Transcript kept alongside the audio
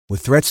With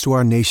threats to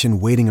our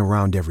nation waiting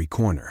around every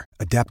corner,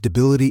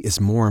 adaptability is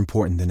more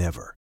important than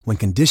ever. When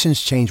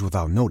conditions change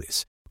without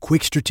notice,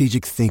 quick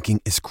strategic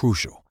thinking is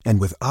crucial.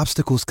 And with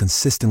obstacles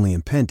consistently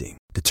impending,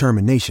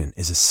 determination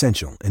is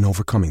essential in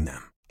overcoming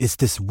them. It's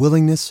this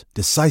willingness,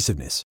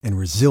 decisiveness, and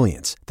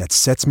resilience that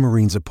sets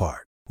Marines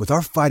apart. With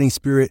our fighting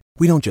spirit,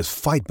 we don't just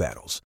fight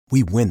battles,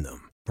 we win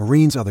them.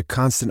 Marines are the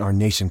constant our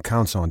nation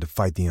counts on to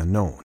fight the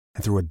unknown.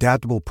 And through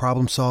adaptable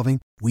problem solving,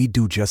 we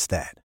do just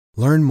that.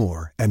 Learn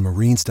more at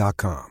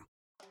marines.com.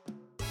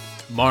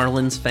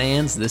 Marlins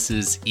fans, this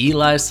is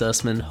Eli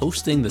Sussman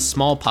hosting the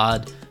Small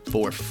Pod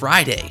for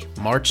Friday,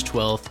 March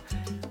 12th.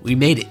 We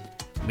made it.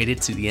 We made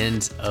it to the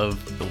end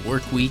of the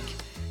work week,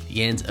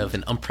 the end of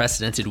an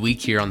unprecedented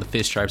week here on the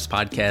Fish Stripes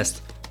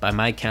podcast. By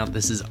my count,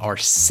 this is our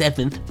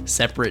 7th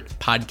separate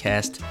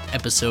podcast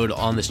episode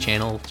on this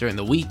channel during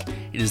the week.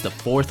 It is the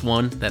 4th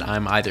one that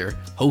I'm either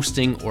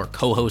hosting or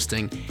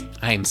co-hosting.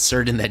 I am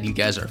certain that you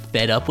guys are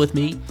fed up with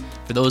me.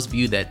 For those of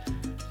you that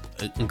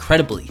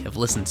incredibly have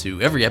listened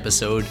to every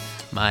episode,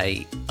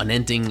 my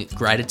unending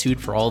gratitude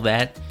for all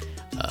that.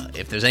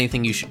 If there's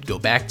anything you should go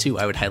back to,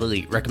 I would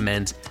highly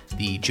recommend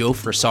the Joe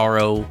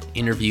Frisaro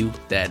interview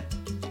that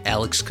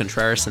Alex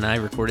Contreras and I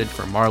recorded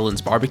for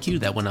Marlins Barbecue.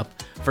 That went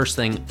up first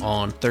thing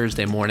on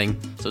Thursday morning.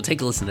 So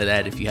take a listen to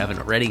that if you haven't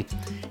already.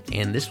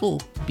 And this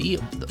will be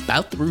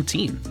about the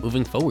routine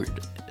moving forward.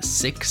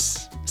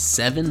 6,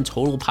 7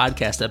 total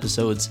podcast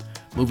episodes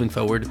moving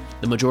forward.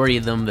 The majority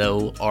of them,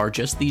 though, are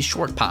just these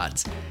short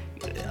pods.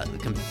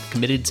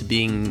 Committed to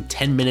being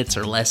 10 minutes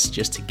or less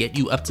just to get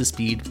you up to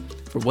speed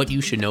for what you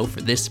should know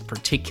for this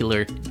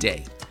particular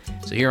day.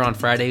 So here on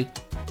Friday,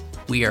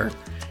 we are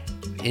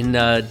in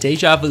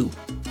deja vu,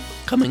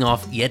 coming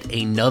off yet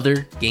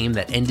another game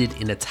that ended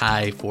in a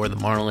tie for the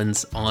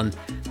Marlins on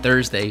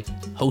Thursday,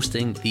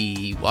 hosting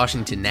the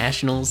Washington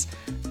Nationals.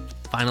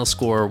 Final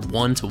score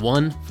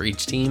 1-1 for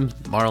each team.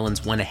 The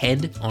Marlins went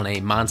ahead on a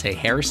Monte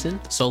Harrison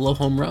solo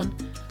home run,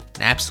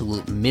 an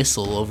absolute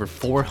missile over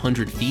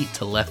 400 feet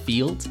to left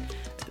field.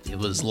 It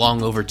was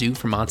long overdue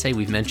for Monte.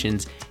 We've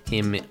mentioned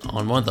him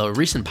on one of the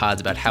recent pods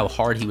about how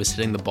hard he was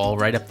hitting the ball,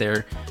 right up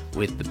there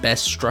with the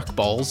best struck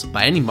balls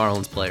by any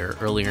Marlins player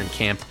earlier in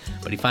camp.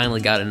 But he finally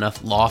got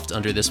enough loft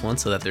under this one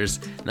so that there's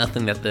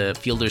nothing that the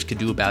fielders could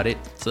do about it.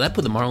 So that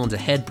put the Marlins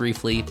ahead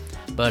briefly,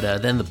 but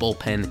then the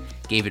bullpen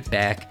gave it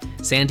back.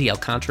 Sandy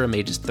Alcantara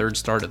made his 3rd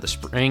start of the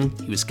spring.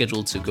 He was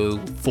scheduled to go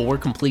 4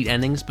 complete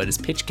innings, but his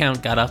pitch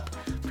count got up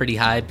pretty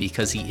high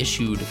because he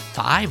issued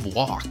 5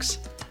 walks.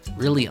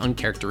 Really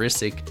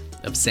uncharacteristic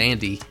of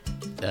Sandy,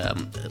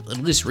 at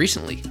least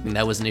recently. I mean,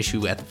 that was an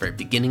issue at the very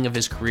beginning of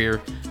his career,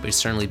 but he's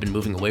certainly been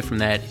moving away from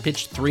that. He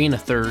pitched 3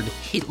 1/3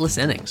 hitless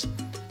innings,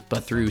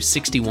 but threw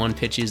 61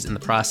 pitches in the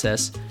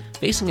process,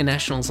 facing a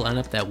Nationals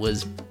lineup that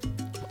was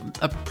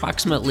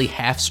approximately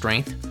half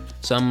strength.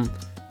 Some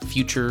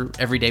future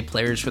everyday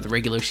players for the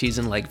regular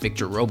season like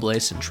Victor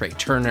Robles and Trey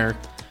Turner,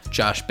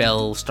 Josh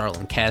Bell,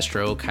 Starlin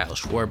Castro, Kyle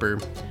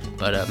Schwarber,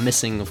 but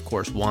missing, of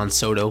course, Juan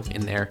Soto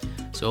in there.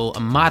 So a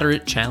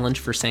moderate challenge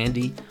for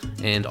Sandy,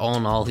 and all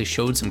in all, he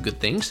showed some good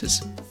things.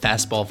 His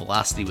fastball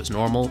velocity was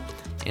normal,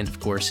 and of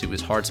course, he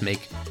was hard to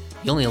make.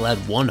 He only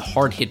allowed 1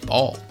 hard hit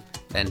ball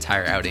that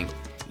entire outing,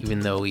 even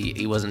though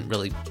he wasn't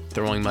really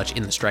throwing much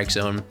in the strike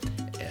zone.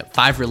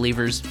 5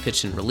 relievers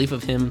pitched in relief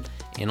of him,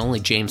 and only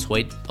James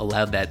Hoyt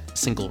allowed that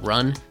single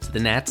run to the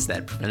Nats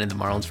that prevented the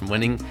Marlins from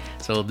winning.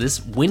 So this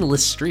winless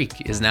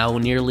streak is now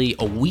nearly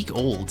a week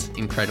old,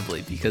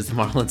 incredibly, because the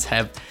Marlins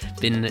have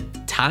been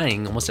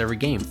tying almost every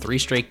game. 3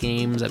 straight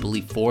games, I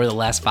believe 4 of the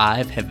last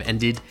 5 have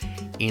ended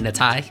in a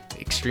tie.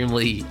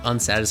 Extremely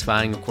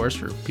unsatisfying, of course,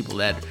 for people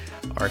that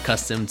are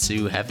accustomed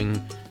to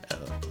having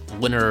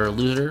winner or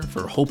loser,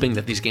 for hoping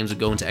that these games would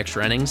go into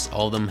extra innings.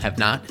 All of them have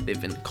not. They've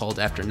been called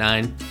after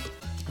 9.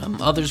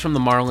 Others from the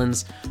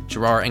Marlins,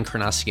 Gerard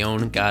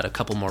Encarnacion got a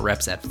couple more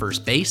reps at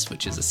first base,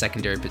 which is a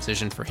secondary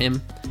position for him.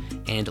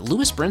 And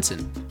Lewis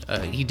Brinson,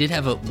 he did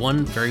have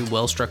one very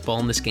well-struck ball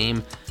in this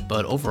game,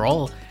 but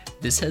overall,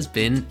 this has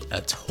been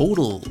a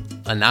total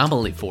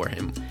anomaly for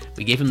him.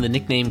 We gave him the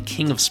nickname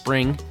King of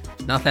Spring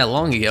not that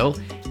long ago.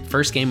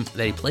 First game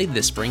that he played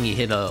this spring, he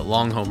hit a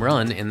long home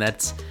run, and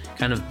that's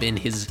kind of been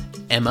his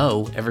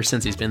MO ever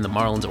since he's been in the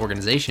Marlins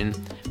organization.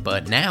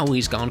 But now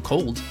he's gone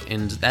cold,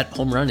 and that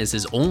home run is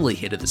his only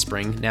hit of the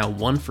spring, now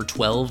 1 for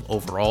 12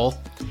 overall.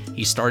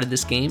 He started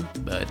this game,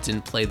 but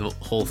didn't play the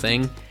whole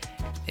thing,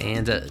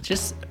 and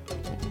just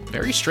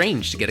very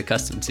strange to get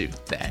accustomed to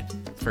that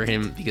for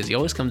him, because he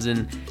always comes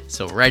in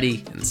so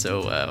ready and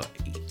so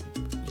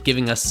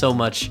giving us so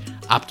much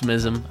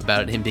optimism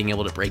about him being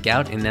able to break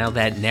out, and now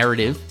that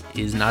narrative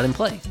is not in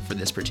play for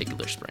this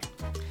particular spring.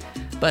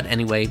 But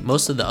anyway,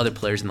 most of the other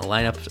players in the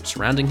lineup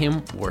surrounding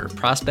him were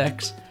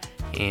prospects,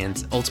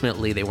 and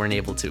ultimately they weren't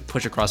able to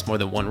push across more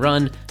than 1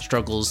 run,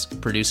 struggles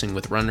producing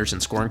with runners in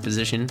scoring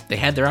position. They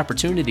had their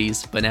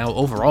opportunities, but now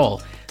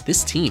overall,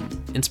 this team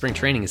in spring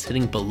training is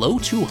hitting below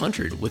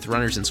 200 with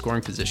runners in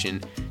scoring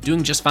position,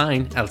 doing just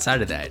fine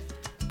outside of that,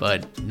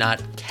 but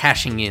not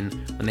cashing in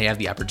when they have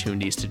the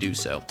opportunities to do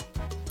so.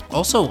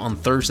 Also on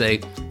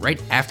Thursday,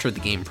 right after the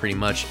game pretty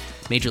much,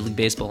 Major League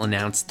Baseball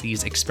announced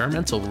these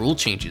experimental rule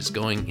changes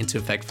going into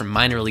effect for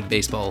minor league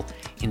baseball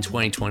in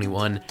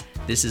 2021.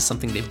 This is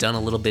something they've done a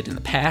little bit in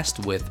the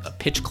past with a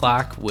pitch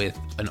clock, with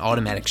an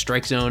automatic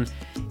strike zone,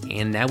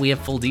 and now we have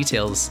full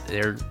details.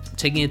 They're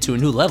taking it to a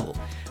new level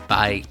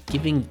by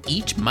giving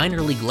each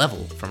minor league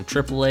level, from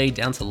AAA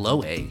down to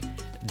low A,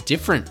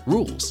 different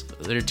rules.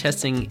 They're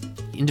testing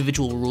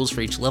individual rules for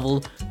each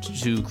level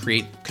to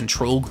create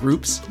control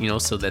groups,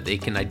 so that they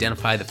can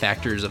identify the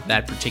factors of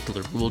that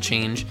particular rule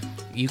change.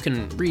 You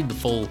can read the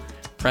full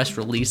press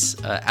release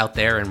out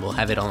there, and we'll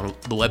have it on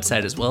the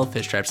website as well,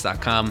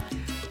 fishstripes.com.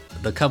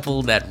 The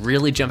couple that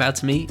really jump out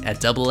to me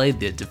at AA,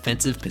 the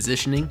defensive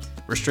positioning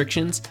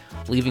restrictions,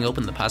 leaving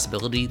open the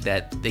possibility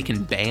that they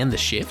can ban the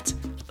shift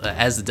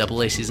as the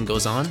AA season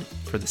goes on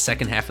for the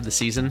second half of the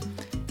season.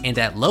 And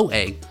at low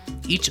A,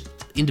 each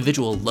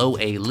individual low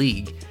A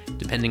league,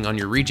 depending on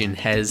your region,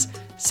 has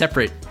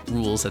separate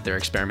rules that they're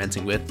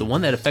experimenting with. The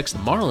one that affects the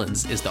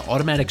Marlins is the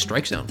automatic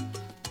strike zone.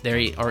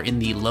 They are in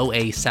the low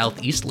A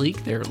Southeast League,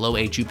 their low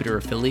A Jupiter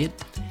affiliate,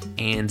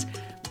 and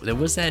there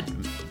was that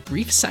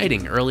brief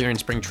sighting earlier in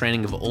spring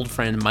training of old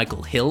friend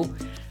Michael Hill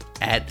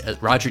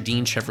at Roger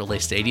Dean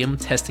Chevrolet Stadium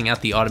testing out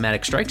the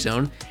automatic strike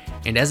zone,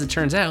 and as it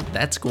turns out,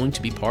 that's going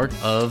to be part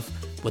of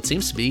what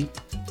seems to be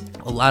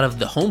a lot of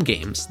the home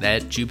games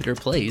that Jupiter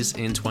plays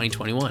in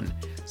 2021.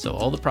 So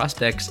all the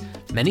prospects,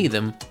 many of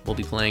them will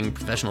be playing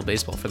professional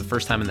baseball for the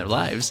first time in their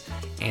lives,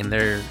 and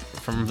they're,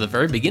 from the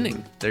very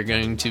beginning, they're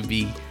going to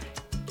be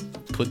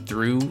put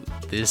through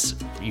this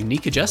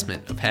unique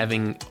adjustment of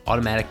having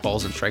automatic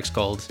balls and strikes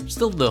called.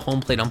 Still, the home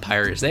plate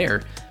umpire is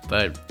there,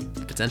 but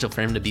the potential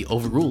for him to be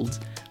overruled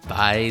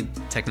by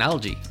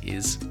technology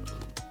is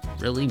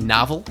really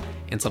novel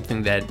and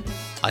something that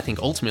I think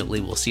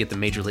ultimately we'll see at the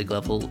major league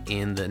level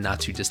in the not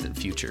too distant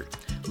future.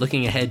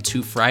 Looking ahead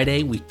to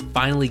Friday, we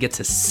finally get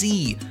to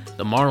see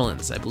the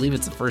Marlins. I believe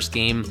it's the first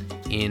game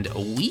in a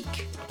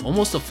week,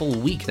 almost a full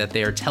week, that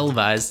they are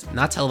televised,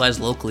 not televised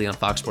locally on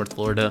Fox Sports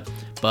Florida,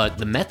 but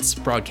the Mets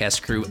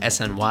broadcast crew,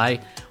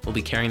 SNY, will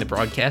be carrying the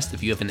broadcast.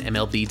 If you have an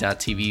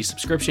MLB.TV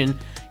subscription,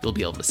 you'll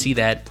be able to see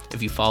that.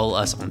 If you follow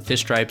us on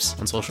Fish Stripes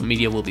on social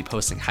media, we'll be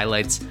posting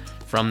highlights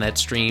from that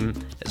stream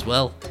as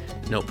well.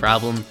 No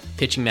problem.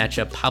 Pitching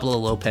matchup, Pablo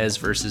Lopez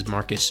versus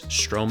Marcus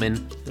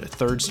Stroman, the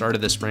third start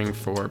of the spring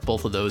for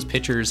both of those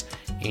pitchers,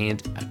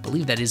 and I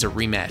believe that is a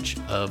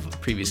rematch of a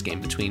previous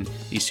game between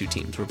these two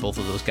teams where both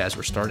of those guys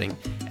were starting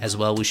as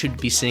well. We should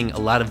be seeing a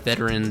lot of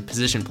veteran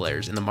position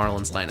players in the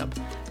Marlins lineup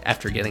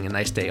after getting a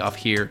nice day off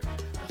here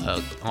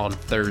on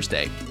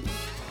Thursday.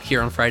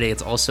 Here on Friday,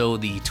 it's also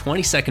the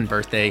 22nd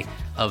birthday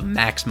of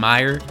Max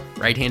Meyer,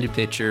 right-handed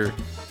pitcher,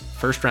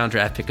 first-round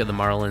draft pick of the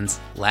Marlins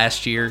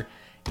last year,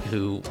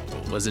 who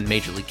was in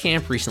Major League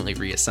Camp, recently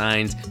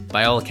reassigned.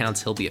 By all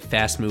accounts, he'll be a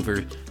fast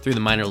mover through the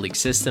minor league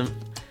system,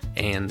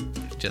 and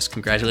just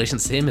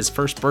congratulations to him, his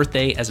first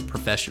birthday as a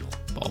professional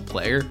ball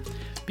player.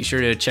 Be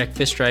sure to check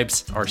Fish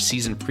Stripes. Our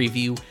season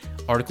preview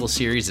article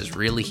series is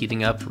really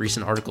heating up.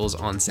 Recent articles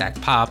on Zach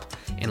Pop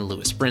and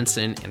Lewis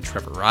Brinson and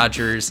Trevor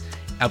Rogers,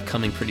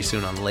 upcoming pretty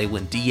soon on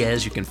Lewin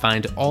Diaz. You can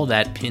find all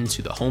that pinned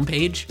to the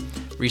homepage.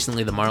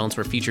 Recently, the Marlins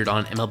were featured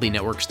on MLB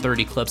Network's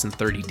 30 Clips in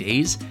 30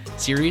 Days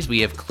series.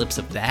 We have clips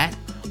of that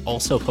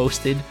also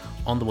posted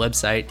on the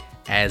website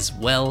as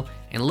well.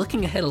 And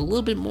looking ahead a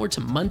little bit more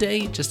to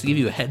Monday, just to give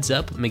you a heads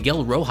up,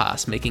 Miguel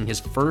Rojas making his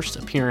first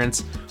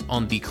appearance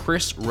on the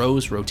Chris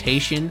Rose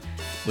rotation,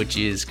 which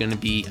is going to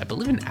be, I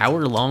believe, an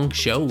hour-long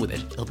show with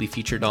it. He'll be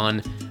featured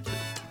on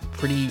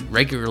pretty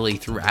regularly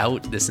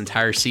throughout this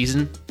entire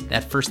season.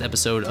 That first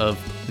episode of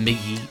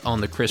Miggy on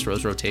the Chris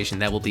Rose rotation,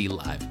 that will be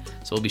live.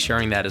 So we'll be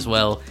sharing that as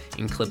well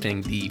and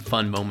clipping the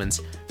fun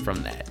moments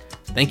from that.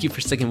 Thank you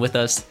for sticking with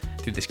us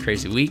through this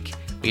crazy week.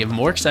 We have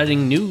more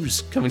exciting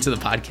news coming to the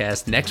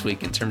podcast next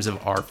week in terms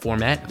of our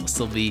format. It will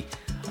still be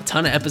a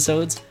ton of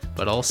episodes,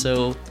 but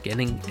also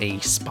getting a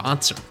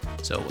sponsor.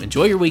 So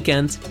enjoy your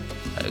weekend,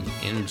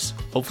 and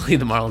hopefully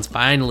the Marlins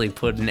finally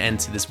put an end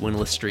to this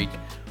winless streak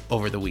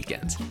over the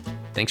weekend.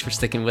 Thanks for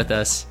sticking with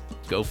us.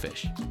 Go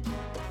Fish.